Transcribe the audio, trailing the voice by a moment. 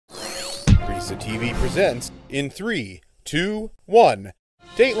Alexa TV presents in 3, 2, 1.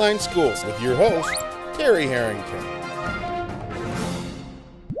 Dateline Schools with your host, Terry Harrington.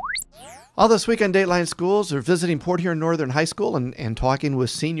 All this week on Dateline Schools are visiting Port Huron Northern High School and talking with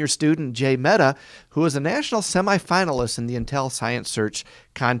senior student Jay Mehta, who is a national semifinalist in the Intel Science Search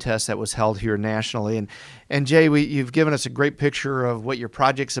contest that was held here nationally. And Jay, you've given us a great picture of what your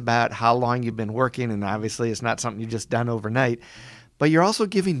project's about, how long you've been working, and obviously it's not something you've just done overnight. But you're also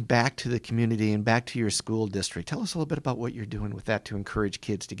giving back to the community and back to your school district. Tell us a little bit about what you're doing with that to encourage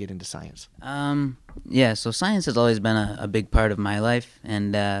kids to get into science. So science has always been a big part of my life,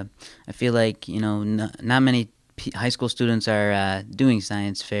 and I feel like, not many high school students are doing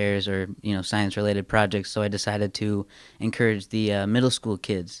science fairs or, science-related projects, so I decided to encourage the middle school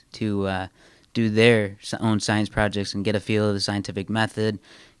kids to do their own science projects and get a feel of the scientific method,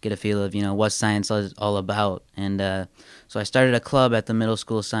 get a feel of, what science is all about. And so I started a club at the middle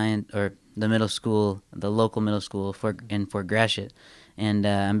school the local middle school in Fort Gratiot. And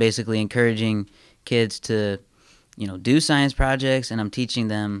I'm basically encouraging kids to, do science projects, and I'm teaching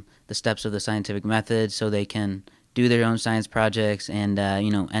them the steps of the scientific method so they can do their own science projects and,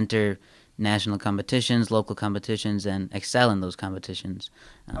 enter national competitions, local competitions, and excel in those competitions.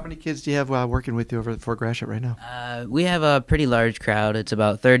 How many kids do you have working with you over at Fort Gratiot right now? We have a pretty large crowd. It's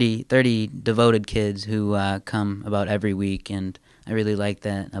about 30 devoted kids who come about every week, and I really like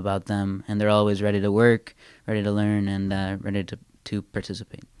that about them. And they're always ready to work, ready to learn, and ready to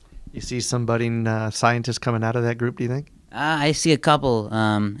participate. You see some budding scientists coming out of that group, do you think? I see a couple,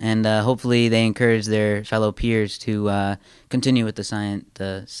 and hopefully they encourage their fellow peers to continue with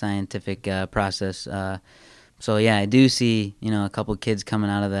the scientific process. So yeah, I do see a couple kids coming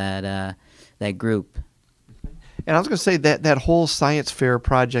out of that group. And I was going to say that whole science fair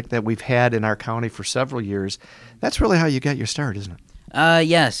project that we've had in our county for several years, that's really how you got your start, isn't it?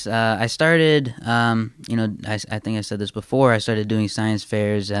 Yes, I started. I think I said this before. I started doing science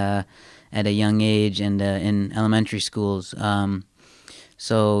fairs at a young age and in elementary schools.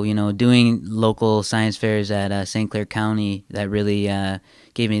 So, doing local science fairs at St. Clair County, that really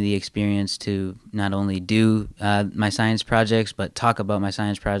gave me the experience to not only do my science projects, but talk about my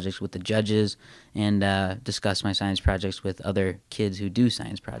science projects with the judges and discuss my science projects with other kids who do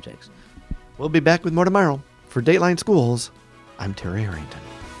science projects. We'll be back with more tomorrow. For Dateline Schools, I'm Terry Harrington.